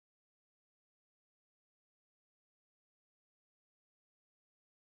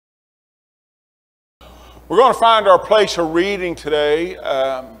We're going to find our place of reading today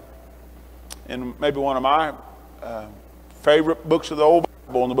in maybe one of my favorite books of the Old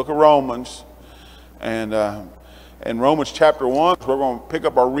Bible, in the book of Romans. And in Romans chapter 1, we're going to pick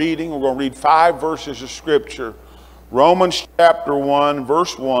up our reading. We're going to read 5 verses of Scripture. Romans chapter 1,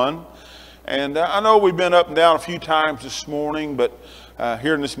 verse 1. And I know we've been up and down a few times this morning, but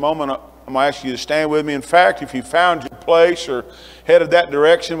here in this moment, I'm going to ask you to stand with me. In fact, if you found your place or headed that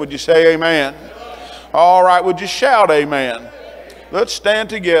direction, would you say amen? All right, would you shout amen? Let's stand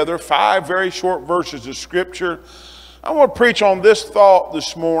together. 5 very short verses of Scripture. I want to preach on this thought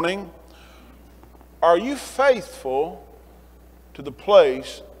this morning. Are you faithful to the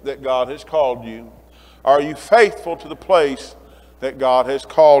place that God has called you? Are you faithful to the place that God has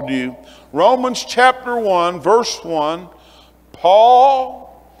called you? Romans chapter 1, verse 1.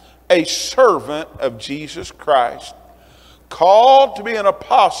 Paul, a servant of Jesus Christ, called to be an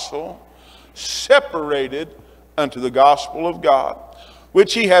apostle, separated unto the gospel of God,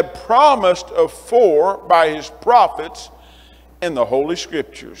 which he had promised afore by his prophets in the Holy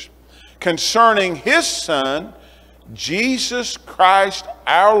Scriptures, concerning his Son, Jesus Christ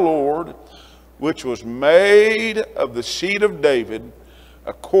our Lord, which was made of the seed of David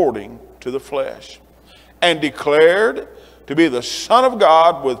according to the flesh, and declared to be the Son of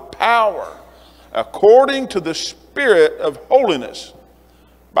God with power, according to the Spirit of holiness,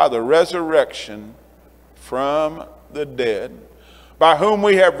 by the resurrection from the dead, by whom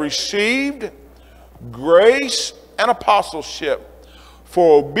we have received grace and apostleship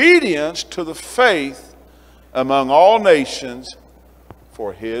for obedience to the faith among all nations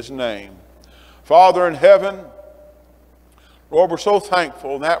for his name. Father in heaven, Lord, we're so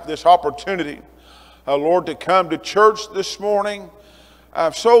thankful for this opportunity, Lord, to come to church this morning.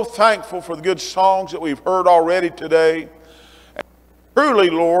 I'm so thankful for the good songs that we've heard already today. Truly,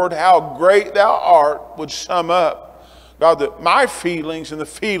 Lord, how great thou art would sum up, God, that my feelings and the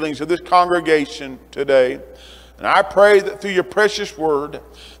feelings of this congregation today. And I pray that through your precious word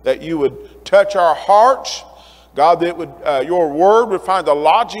that you would touch our hearts, God, that your word would find a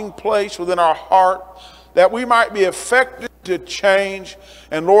lodging place within our heart, that we might be affected to change,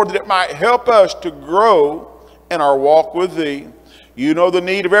 and Lord, that it might help us to grow in our walk with thee. You know the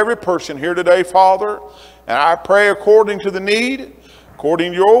need of every person here today, Father, and I pray according to the need,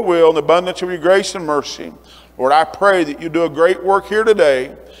 according to your will and the abundance of your grace and mercy. Lord, I pray that you do a great work here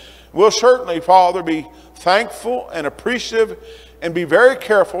today. We'll certainly, Father, be thankful and appreciative and be very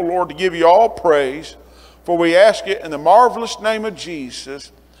careful, Lord, to give you all praise. For we ask it in the marvelous name of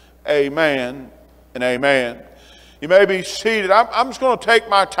Jesus. Amen and amen. You may be seated. I'm just going to take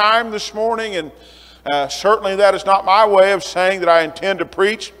my time this morning, and certainly that is not my way of saying that I intend to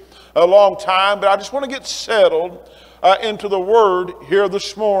preach a long time, but I just want to get settled into the word here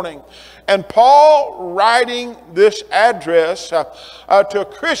this morning. And Paul, writing this address to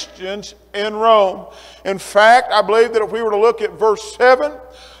Christians in Rome. In fact, I believe that if we were to look at verse 7,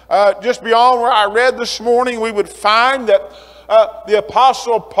 just beyond where I read this morning, we would find that the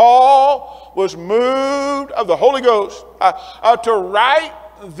Apostle Paul was moved of the Holy Ghost to write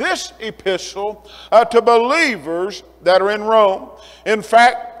this epistle to believers that are in Rome. In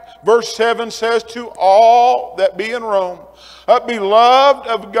fact, verse 7 says, to all that be in Rome, beloved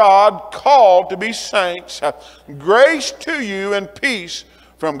of God, called to be saints, grace to you and peace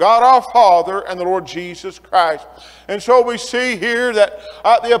from God our Father and the Lord Jesus Christ. And so we see here that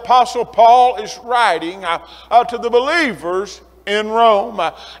the Apostle Paul is writing to the believers in Rome.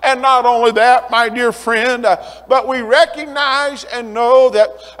 And not only that, my dear friend, but we recognize and know that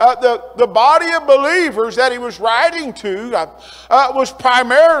the body of believers that he was writing to was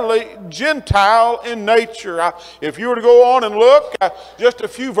primarily Gentile in nature. If you were to go on and look just a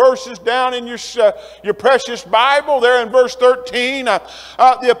few verses down in your precious Bible, there in verse 13,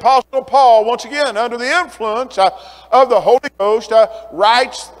 the Apostle Paul, once again under the influence of the Holy Ghost,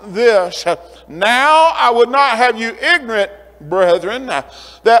 writes this: now I would not have you ignorant, brethren,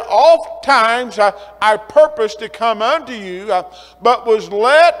 that oftentimes I purposed to come unto you, but was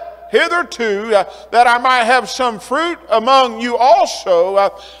led hitherto that I might have some fruit among you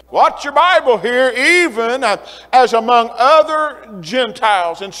also. Watch your Bible here, even as among other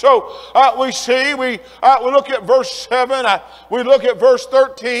Gentiles. And so we see, we look at verse 7, we look at verse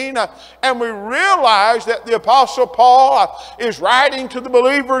 13, and we realize that the Apostle Paul is writing to the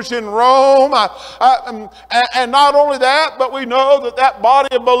believers in Rome. And not only that, but we know that that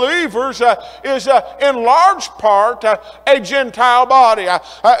body of believers is in large part a Gentile body.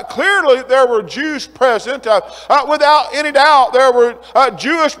 Clearly there were Jews present. Without any doubt there were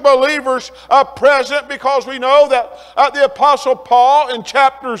Jewish believers present, because we know that the Apostle Paul in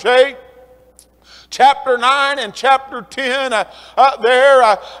chapters 8 chapter 9 and chapter 10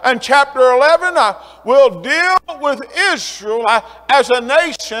 and chapter 11 will deal with Israel as a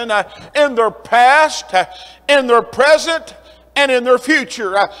nation in their past, in their present, and in their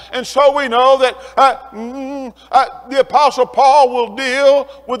future. And so we know that the Apostle Paul will deal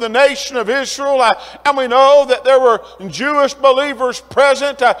with the nation of Israel. And we know that there were Jewish believers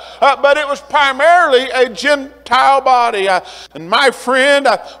present, but it was primarily a Gentile body. And my friend,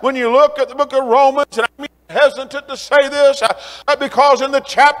 when you look at the book of Romans, and I mean, hesitant to say this because in the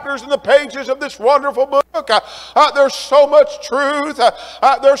chapters and the pages of this wonderful book there's so much truth,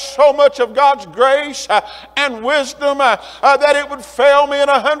 there's so much of God's grace and wisdom that it would fail me in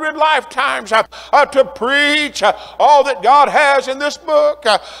 100 lifetimes to preach all that God has in this book.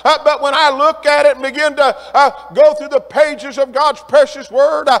 But when I look at it and begin to go through the pages of God's precious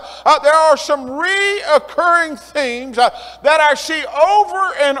word, there are some reoccurring themes that I see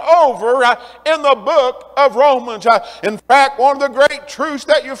over and over in the book of Romans. In fact, one of the great truths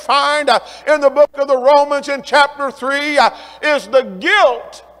that you find in the book of the Romans in chapter 3 is the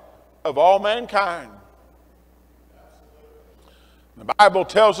guilt of all mankind. The Bible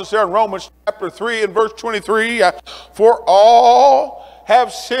tells us there in Romans chapter 3 and verse 23, for all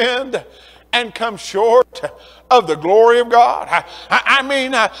have sinned and come short of the glory of God. I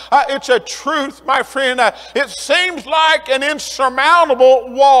mean, it's a truth, my friend. It seems like an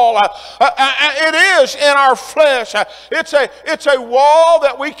insurmountable wall. It is in our flesh. It's a wall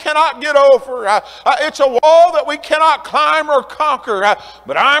that we cannot get over. It's a wall that we cannot climb or conquer.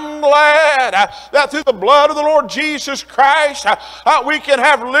 But I'm glad that through the blood of the Lord Jesus Christ, we can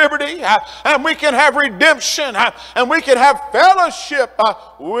have liberty, and we can have redemption, and we can have fellowship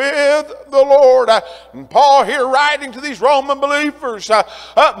with the Lord. And Paul here writing to these Roman believers,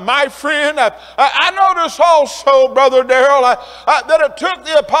 my friend, I notice also, Brother Darrell, that it took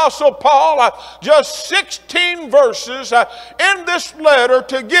the Apostle Paul just 16 verses in this letter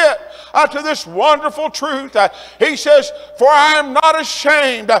to get to this wonderful truth. He says, for I am not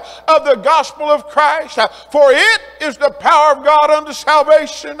ashamed of the gospel of Christ, for it is the power of God unto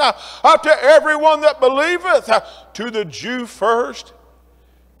salvation to everyone that believeth, to the Jew first,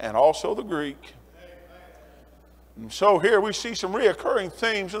 and also the Greek. And so here we see some reoccurring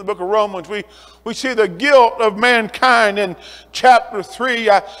themes in the book of Romans. We see the guilt of mankind in chapter 3.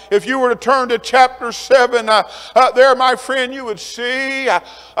 If you were to turn to chapter 7, there, my friend, you would see,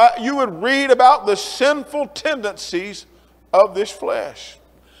 you would read about the sinful tendencies of this flesh.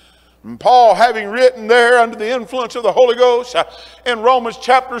 And Paul, having written there under the influence of the Holy Ghost in Romans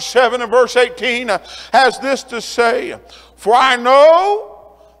chapter 7 and verse 18, has this to say, for I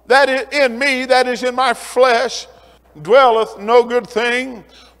know that in me, that is in my flesh, dwelleth no good thing,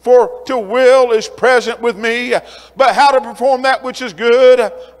 for to will is present with me, but how to perform that which is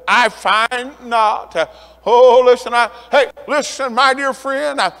good I find not. Oh, listen, listen, my dear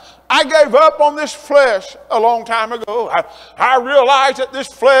friend, I gave up on this flesh a long time ago. I realized that this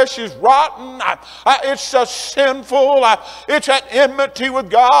flesh is rotten. It's sinful. It's at enmity with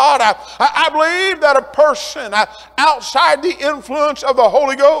God. I believe that a person outside the influence of the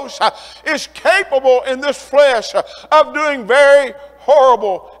Holy Ghost is capable in this flesh of doing very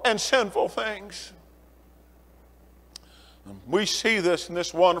horrible and sinful things. We see this in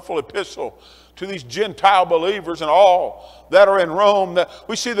this wonderful epistle to these Gentile believers and all that are in Rome. That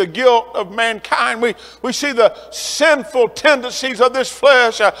we see the guilt of mankind. We see the sinful tendencies of this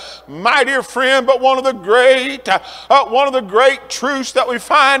flesh, my dear friend. But one of the great truths that we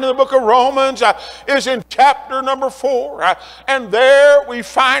find in the book of Romans is in chapter number 4. And there we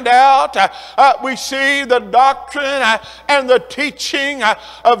find out, we see the doctrine and the teaching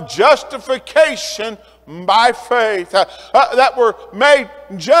of justification by faith, that were made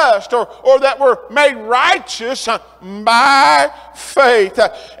just or that were made righteous by faith.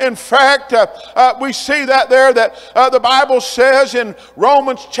 In fact, we see that there, that the Bible says in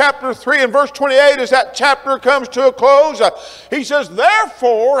Romans chapter 3 and verse 28, as that chapter comes to a close, he says,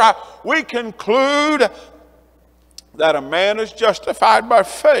 therefore we conclude that a man is justified by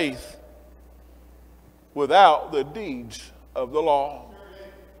faith without the deeds of the law.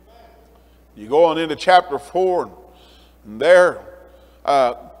 You go on into chapter 4, and there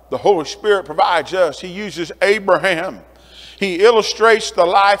the Holy Spirit provides us. He uses Abraham. He illustrates the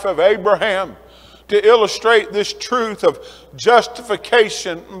life of Abraham to illustrate this truth of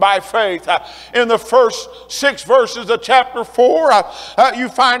justification by faith. In the first 6 verses of chapter 4, you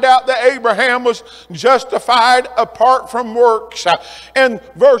find out that Abraham was justified apart from works. In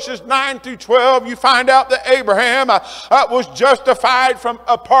verses 9 through 12, you find out that Abraham was justified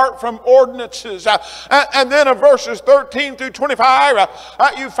apart from ordinances. And then in verses 13 through 25,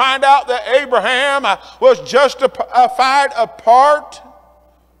 you find out that Abraham was justified apart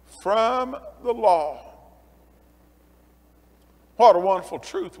from the law. What a wonderful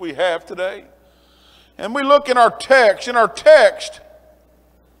truth we have today. And we look in our text. In our text,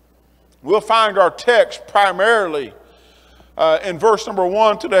 we'll find our text primarily in verse number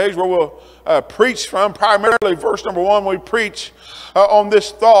 1 today is where we'll preach from. Primarily verse number 1, we preach on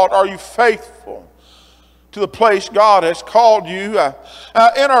this thought: are you faithful to the place God has called you?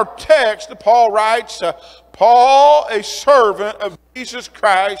 In our text, Paul writes, Paul, a servant of Jesus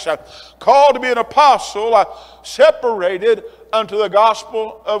Christ, called to be an apostle, separated unto the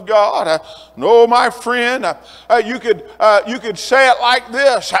gospel of God. No, my friend, you could say it like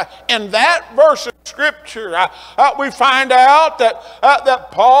this. In that verse of Scripture, we find out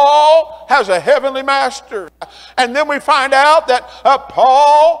that Paul has a heavenly master. And then we find out that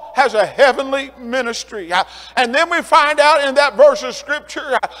Paul has a heavenly ministry. And then we find out in that verse of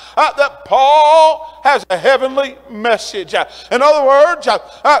Scripture that Paul has a heavenly message. In other words,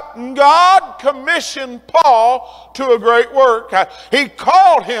 God commissioned Paul to a great work. He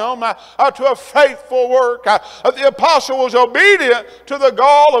called him to a faithful work. The apostle was obedient to the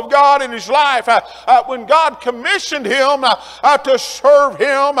call of God in his life. When God commissioned him to serve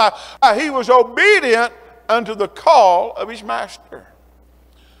him, he was obedient unto the call of his master.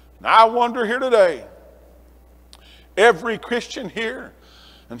 Now I wonder here today, every Christian here,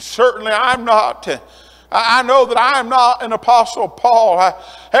 and certainly I'm not, I know that I am not an Apostle Paul.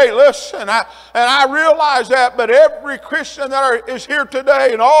 Hey, listen, I realize that, but every Christian that is here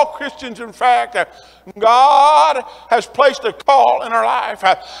today, and all Christians in fact, God has placed a call in our life.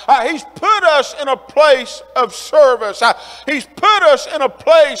 He's put us in a place of service. He's put us in a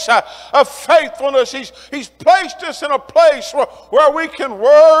place of faithfulness. He's placed us in a place where we can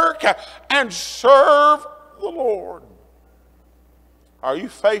work and serve the Lord. Are you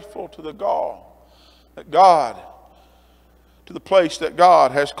faithful to the call that God, to the place that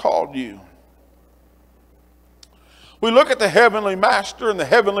God has called you? We look at the heavenly master and the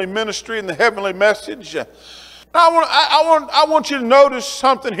heavenly ministry and the heavenly message. I want you to notice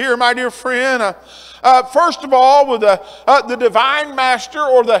something here, my dear friend. First of all, with the divine master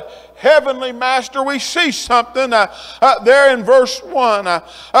or the heavenly master, we see something there in verse 1.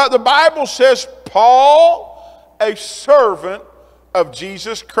 The Bible says, Paul, a servant of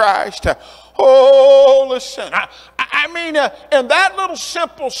Jesus Christ. Oh, listen, I mean, in that little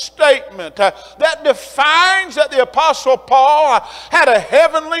simple statement that defines that the Apostle Paul had a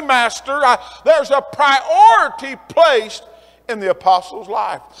heavenly master, there's a priority placed in the apostle's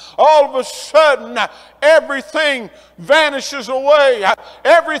life. All of a sudden, everything vanishes away.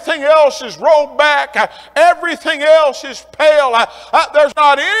 Everything else is rolled back. Everything else is pale. There's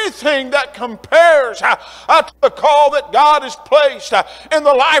not anything that compares to the call that God has placed in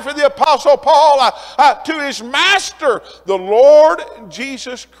the life of the Apostle Paul to his master, the Lord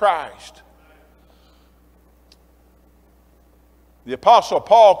Jesus Christ. The Apostle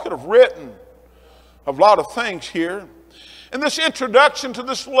Paul could have written a lot of things here. In this introduction to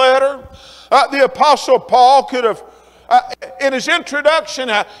this letter, the Apostle Paul could have, in his introduction,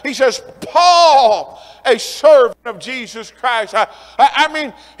 he says, Paul, a servant of Jesus Christ. I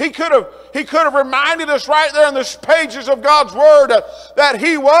mean, he could have reminded us right there in the pages of God's Word that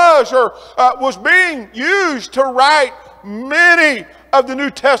he was or was being used to write many of the New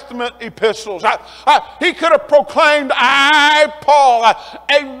Testament epistles. He could have proclaimed, I, Paul,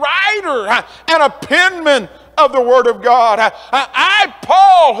 a writer and a penman of the Word of God. I,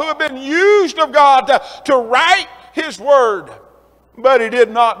 Paul, who have been used of God to write His Word. But he did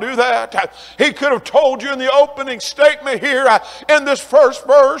not do that. He could have told you in the opening statement here in this first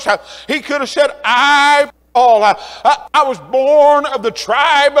verse, he could have said, I, Paul, I was born of the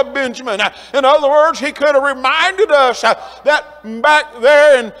tribe of Benjamin. In other words, he could have reminded us that back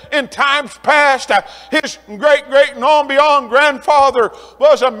there in times past, his great and beyond grandfather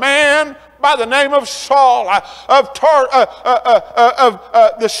was a man by the name of Saul,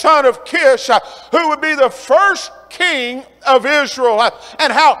 the son of Kish, who would be the first king of Israel,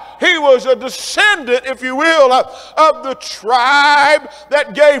 and how he was a descendant, if you will, of the tribe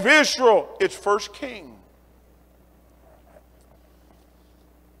that gave Israel its first king.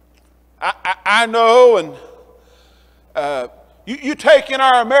 I know, and You take in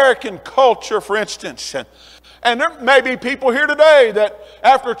our American culture, for instance, and there may be people here today that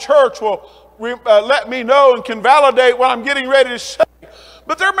after church will let me know and can validate what I'm getting ready to say.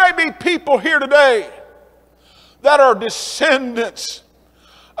 But there may be people here today that are descendants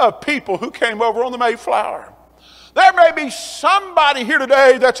of people who came over on the Mayflower. There may be somebody here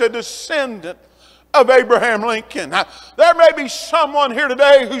today that's a descendant of Abraham Lincoln. There may be someone here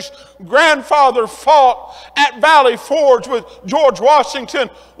today whose grandfather fought at Valley Forge with George Washington.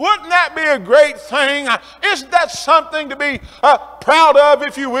 Wouldn't that be a great thing? Isn't that something to be proud of,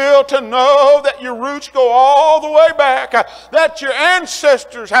 if you will, to know that your roots go all the way back, that your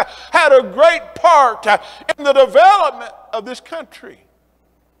ancestors had a great part in the development of this country?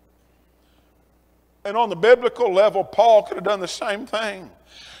 And on the biblical level, Paul could have done the same thing.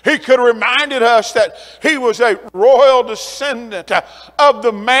 He could have reminded us that he was a royal descendant of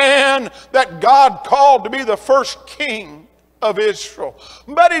the man that God called to be the first king of Israel.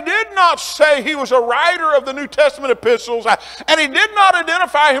 But he did not say he was a writer of the New Testament epistles, and he did not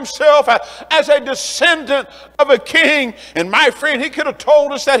identify himself as a descendant of a king. And my friend, he could have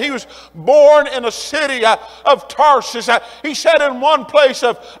told us that he was born in a city of Tarsus. He said in one place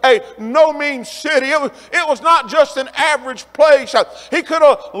of a no mean city. It was not just an average place. He could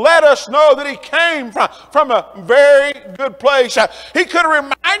have let us know that he came from a very good place. He could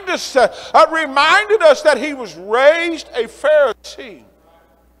have reminded us that he was raised a Pharisee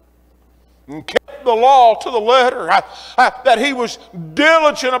and kept the law to the letter, that he was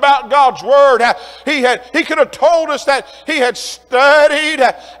diligent about God's word. He could have told us that he had studied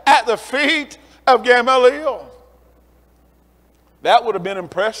at the feet of Gamaliel. That would have been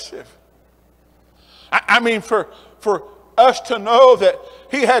impressive. I mean, for us to know that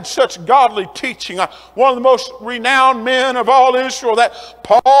he had such godly teaching. One of the most renowned men of all Israel, that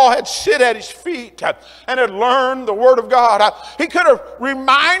Paul had sit at his feet and had learned the Word of God. He could have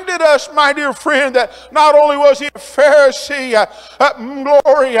reminded us, my dear friend, that not only was he a Pharisee,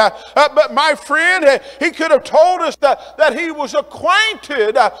 but my friend, he could have told us that he was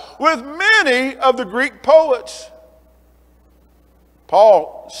acquainted with many of the Greek poets.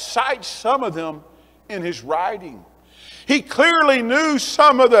 Paul cites some of them in his writing. He clearly knew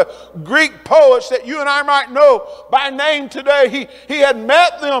some of the Greek poets that you and I might know by name today. He had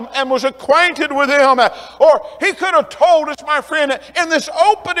met them and was acquainted with them. Or he could have told us, my friend, in this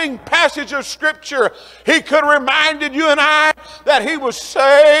opening passage of Scripture, he could have reminded you and I that he was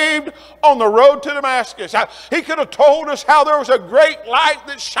saved on the road to Damascus. He could have told us how there was a great light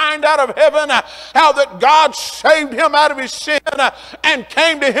that shined out of heaven, how that God saved him out of his sin and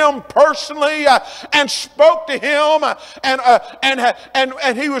came to him personally and spoke to him.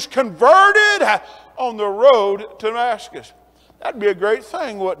 And he was converted on the road to Damascus. That'd be a great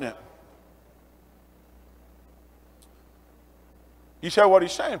thing, wouldn't it? You say, what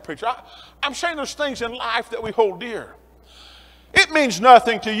he's saying, preacher? I'm saying there's things in life that we hold dear. It means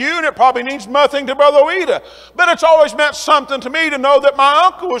nothing to you, and it probably means nothing to Brother Oida. But it's always meant something to me to know that my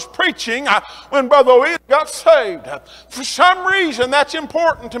uncle was preaching when Brother Oida got saved. For some reason, that's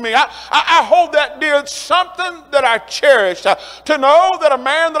important to me. I hold that dear. It's something that I cherish. To know that a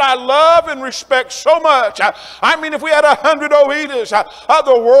man that I love and respect so much. I mean, if we had 100 Oidas,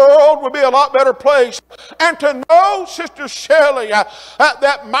 the world would be a lot better place. And to know, Sister Shelley,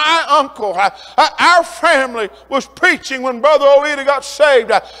 that my uncle, our family, was preaching when Brother Oida got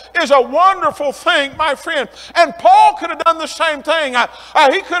saved is a wonderful thing, my friend. And Paul could have done the same thing.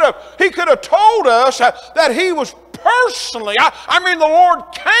 He could have told us that he was personally, I mean, the Lord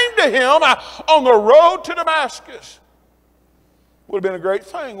came to him on the road to Damascus. Would have been a great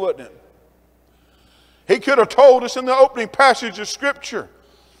thing, wouldn't it? He could have told us in the opening passage of Scripture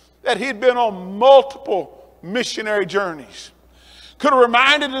that he'd been on multiple missionary journeys. Could have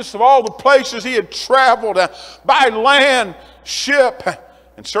reminded us of all the places he had traveled by land, ship,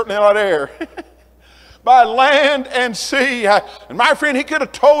 and certainly not air. By land and sea. And my friend, he could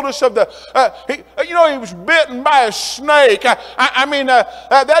have told us of he was bitten by a snake.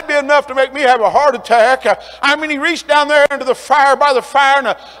 That'd be enough to make me have a heart attack. He reached down there into the fire, by the fire,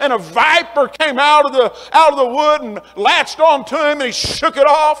 and a viper came out of the wood and latched onto him, and he shook it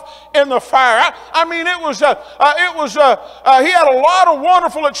off in the fire. He had a lot of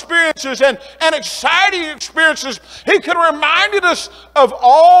wonderful experiences and exciting experiences. He could have reminded us of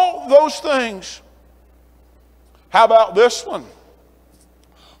all those things. How about this one?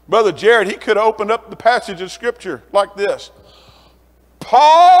 Brother Jared, he could have opened up the passage of Scripture like this.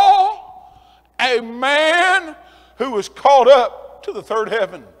 Paul, a man who was caught up to the third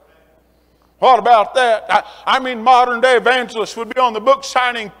heaven. What about that? I mean, modern day evangelists would be on the book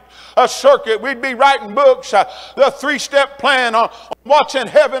signing circuit. We'd be writing books, the 3-step plan on what's in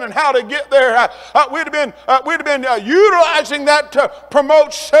heaven and how to get there. We'd have been utilizing that to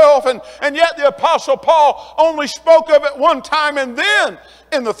promote self, and yet the Apostle Paul only spoke of it one time, and then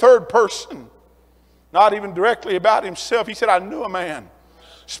in the third person, not even directly about himself. He said, I knew a man,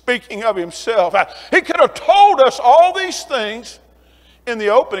 speaking of himself. He could have told us all these things in the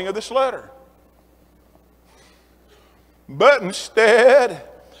opening of this letter. But instead,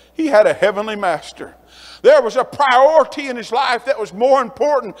 he had a heavenly master. There was a priority in his life that was more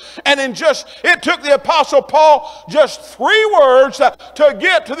important. And it took the Apostle Paul just 3 words to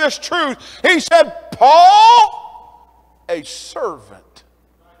get to this truth. He said, Paul, a servant.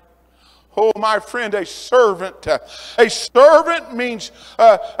 Oh, my friend, a servant. A servant means,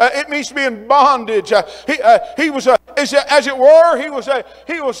 it means to be in bondage. He was as it were, he was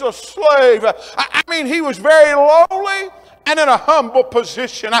a slave. I mean, he was very lowly and in a humble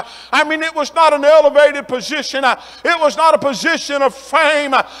position. I mean, it was not an elevated position. It was not a position of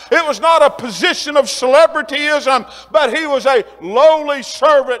fame. It was not a position of celebrityism, but he was a lowly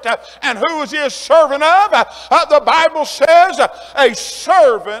servant. And who was he a servant of? The Bible says, a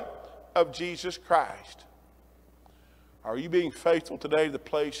servant of Jesus Christ. Are you being faithful today to the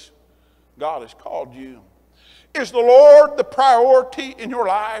place God has called you? Is the Lord the priority in your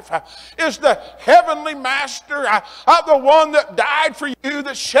life? Is the heavenly master the one that died for you,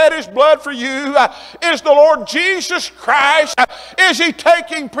 that shed his blood for you? Is the Lord Jesus Christ? Is he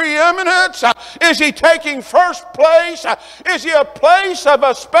taking preeminence? Is he taking first place? Is he a place of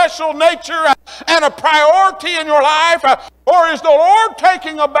a special nature and a priority in your life? Or is the Lord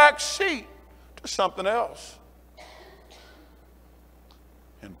taking a back seat to something else?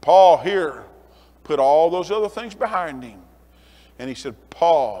 And Paul here put all those other things behind him. And he said,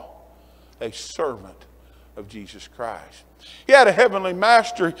 Paul, a servant of Jesus Christ. He had a heavenly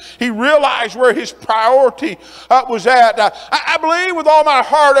master. He realized where his priority was at. I believe with all my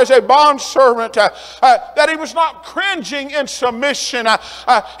heart as a bondservant that he was not cringing in submission.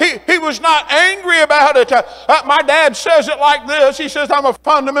 He was not angry about it. My dad says it like this. He says, I'm a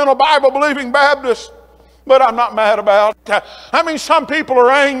fundamental Bible-believing Baptist, but I'm not mad about it. I mean, some people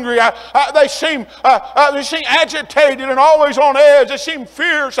are angry. They seem agitated and always on edge. They seem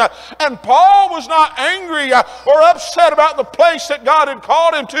fierce. And Paul was not angry or upset about the place that God had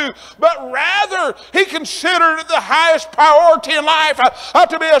called him to, but rather he considered it the highest priority in life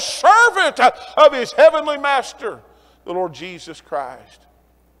to be a servant of his heavenly master, the Lord Jesus Christ.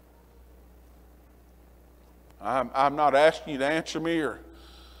 I'm not asking you to answer me, or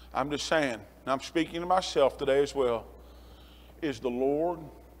I'm just saying, and I'm speaking to myself today as well. Is the Lord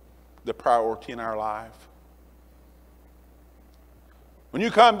the priority in our life? When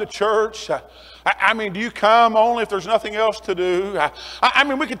you come to church, I mean, do you come only if there's nothing else to do? I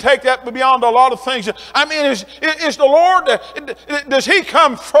mean, we could take that beyond a lot of things. I mean, is the Lord, does he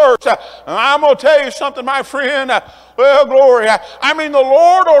come first? I'm going to tell you something, my friend. Well, glory. I mean, the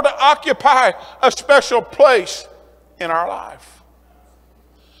Lord ought to occupy a special place in our life.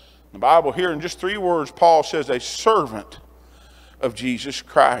 The Bible here in just 3 words, Paul says, a servant of Jesus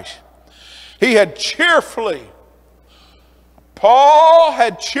Christ. Paul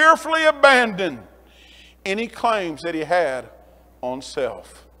had cheerfully abandoned any claims that he had on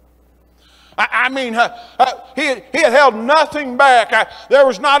self. I mean, he had held nothing back. There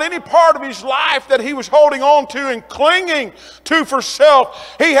was not any part of his life that he was holding on to and clinging to for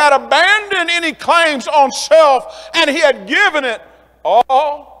self. He had abandoned any claims on self, and he had given it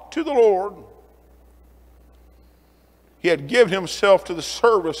all to the Lord. He had given himself to the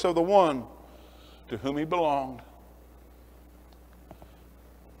service of the one to whom he belonged.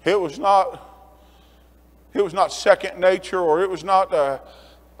 It was not second nature, or it was not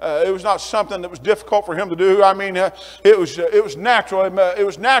something that was difficult for him to do. I mean, it was natural. It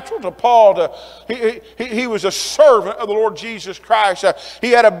was natural to Paul. He was a servant of the Lord Jesus Christ.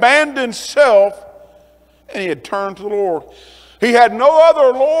 He had abandoned self, and he had turned to the Lord. He had no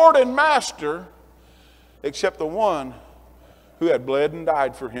other Lord and Master except the one who had bled and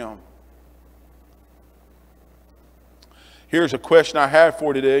died for him. Here's a question I have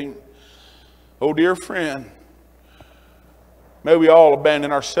for you today. Oh, dear friend, may we all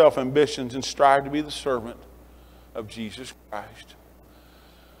abandon our self-ambitions and strive to be the servant of Jesus Christ.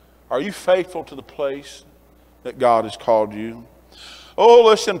 Are you faithful to the place that God has called you? Oh,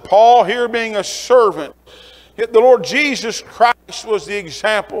 listen, Paul here being a servant, the Lord Jesus Christ was the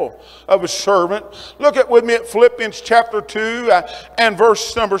example of a servant. Look with me at Philippians chapter 2 and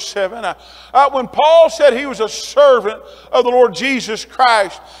verse number 7. When Paul said he was a servant of the Lord Jesus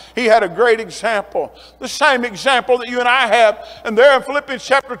Christ, he had a great example. The same example that you and I have. And there in Philippians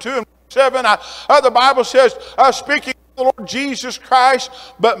chapter 2 and verse 7, the Bible says, speaking of the Lord Jesus Christ,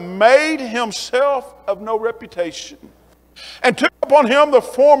 but made himself of no reputation, and took upon him the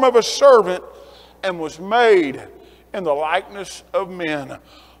form of a servant, and was made in the likeness of men.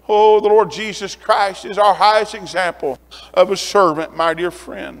 Oh, the Lord Jesus Christ is our highest example of a servant, my dear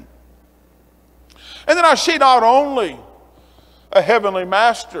friend. And then I see not only a heavenly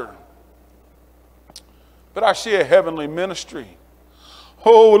master, but I see a heavenly ministry.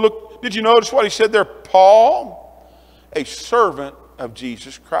 Oh, look, did you notice what he said there? Paul, a servant of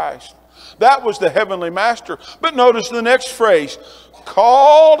Jesus Christ. That was the heavenly master. But notice the next phrase,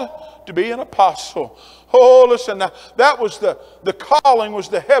 called to be an apostle. Oh, listen, that was the calling, was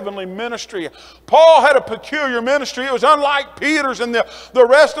the heavenly ministry. Paul had a peculiar ministry. It was unlike Peter's and the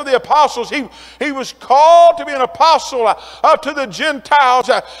rest of the apostles. He was called to be an apostle to the Gentiles,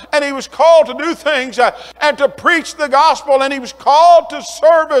 and he was called to do things and to preach the gospel, and he was called to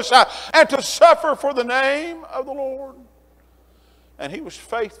service and to suffer for the name of the Lord. And he was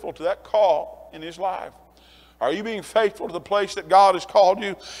faithful to that call in his life. Are you being faithful to the place that God has called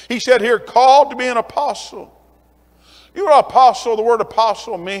you? He said here, called to be an apostle. You know what apostle, the word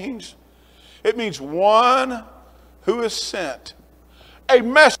apostle means? It means one who is sent. A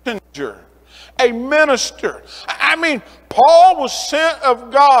messenger. A minister. I mean, Paul was sent of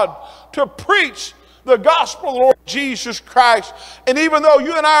God to preach the gospel of the Lord Jesus Christ. And even though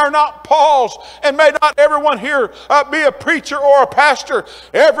you and I are not Paul's, and may not everyone here be a preacher or a pastor,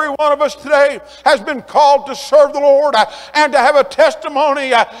 every one of us today has been called to serve the Lord and to have a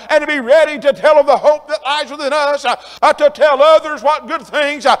testimony and to be ready to tell of the hope that lies within us, to tell others what good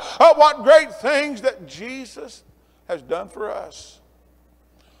things, what great things that Jesus has done for us.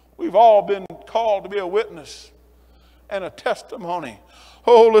 We've all been called to be a witness and a testimony.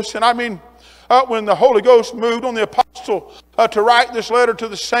 Oh, listen, I mean, when the Holy Ghost moved on the apostle to write this letter to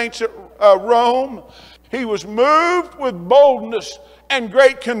the saints at Rome, he was moved with boldness and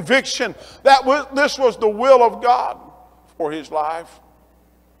great conviction that this was the will of God for his life.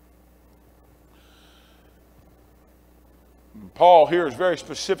 Paul here is very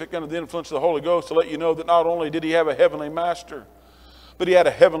specific under the influence of the Holy Ghost to let you know that not only did he have a heavenly master, but he had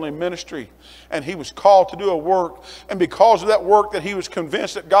a heavenly ministry, and he was called to do a work. And because of that work that he was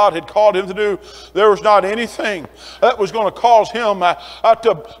convinced that God had called him to do, there was not anything that was going to cause him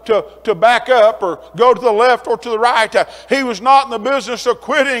to back up or go to the left or to the right. He was not in the business of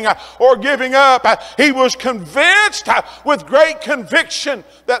quitting or giving up. He was convinced with great conviction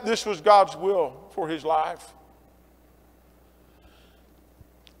that this was God's will for his life.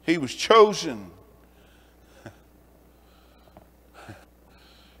 He was chosen.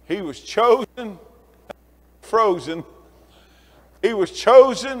 He was chosen, frozen. He was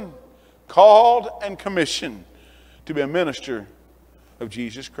chosen, called, and commissioned to be a minister of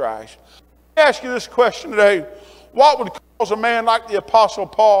Jesus Christ. Let me ask you this question today. What would cause a man like the Apostle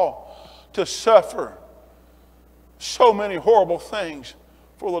Paul to suffer so many horrible things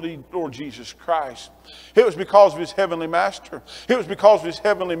for the Lord Jesus Christ? It was because of his heavenly master. It was because of his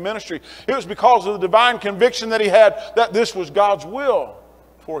heavenly ministry. It was because of the divine conviction that he had that this was God's will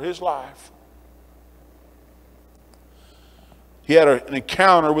for his life. He had an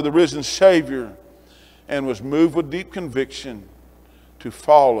encounter with the risen Savior and was moved with deep conviction to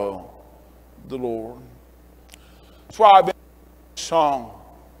follow the Lord. That's why I've been singing this song.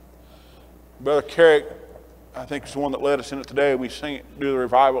 Brother Carrick, I think, is the one that led us in it today. We sing it, do the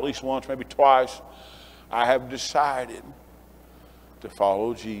revival at least once, maybe twice. I have decided to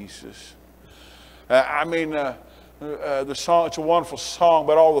follow Jesus. The song, it's a wonderful song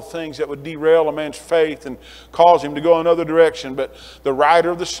about all the things that would derail a man's faith and cause him to go another direction. But the writer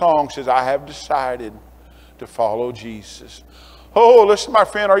of the song says, I have decided to follow Jesus. Oh, listen, my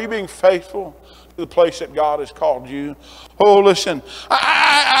friend, are you being faithful to the place that God has called you? Oh, listen,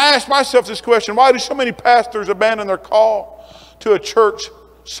 I ask myself this question. Why do so many pastors abandon their call to a church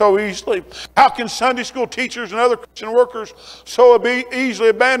so easily? How can Sunday school teachers and other Christian workers so easily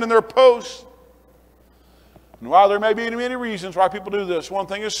abandon their posts? And while there may be many reasons why people do this, one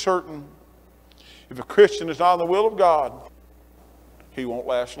thing is certain. If a Christian is not in the will of God, he won't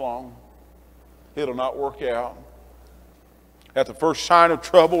last long. It'll not work out. At the first sign of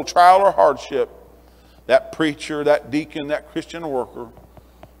trouble, trial, or hardship, that preacher, that deacon, that Christian worker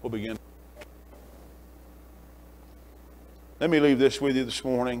will begin. Let me leave this with you this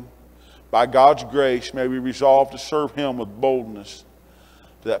morning. by God's grace, may we resolve to serve Him with boldness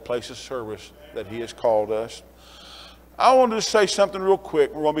to that place of service that He has called us. I wanted to say something real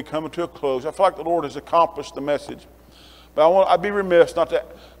quick. We're going to be coming to a close. I feel like the Lord has accomplished the message. But I'd be remiss not to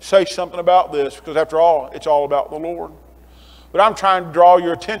say something about this, because after all, it's all about the Lord. But I'm trying to draw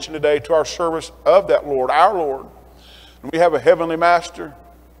your attention today to our service of that Lord, our Lord. And we have a heavenly master,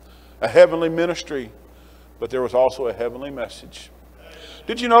 a heavenly ministry, but there was also a heavenly message.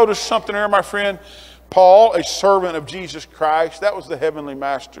 Did you notice something there, my friend? Paul, a servant of Jesus Christ, that was the heavenly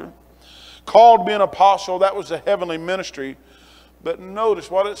master. Called to be an apostle, that was the heavenly ministry. But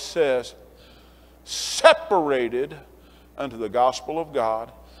notice what it says. Separated unto the gospel of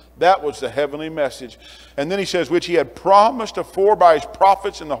God. That was the heavenly message. And then he says, which he had promised afore by his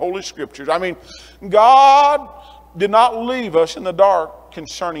prophets in the Holy Scriptures. I mean, God did not leave us in the dark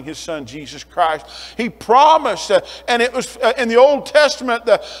concerning His Son, Jesus Christ. He promised, and it was in the Old Testament,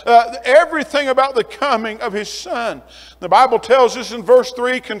 everything about the coming of His Son. The Bible tells us in verse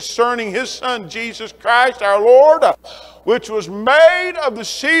 3 concerning His Son, Jesus Christ, our Lord, which was made of the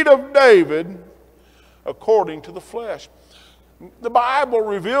seed of David according to the flesh. The Bible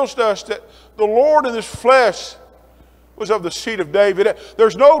reveals to us that the Lord in this flesh was of the seed of David.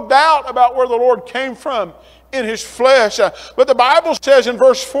 There's no doubt about where the Lord came from in His flesh. But the Bible says in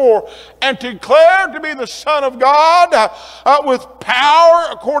verse 4, and declared to be the Son of God with power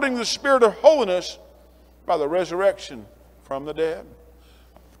according to the Spirit of holiness by the resurrection from the dead.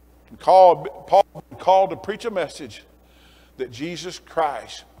 Paul called to preach a message that Jesus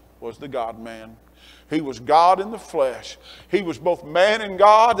Christ was the God-man. He was God in the flesh. He was both man and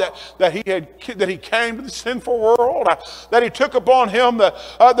God, that he came to the sinful world, that He took upon Him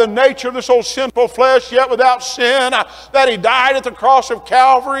the nature of this old sinful flesh, yet without sin, that He died at the cross of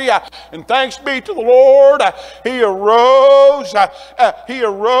Calvary, and thanks be to the Lord, He arose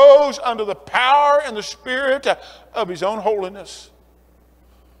under the power and the Spirit of His own holiness.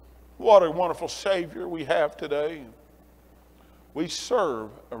 What a wonderful Savior we have today. We serve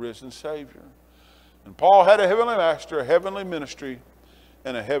a risen Savior. And Paul had a heavenly master, a heavenly ministry,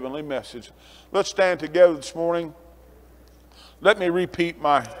 and a heavenly message. Let's stand together this morning. Let me repeat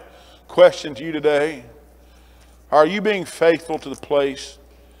my question to you today. Are you being faithful to the place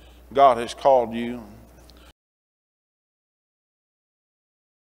God has called you?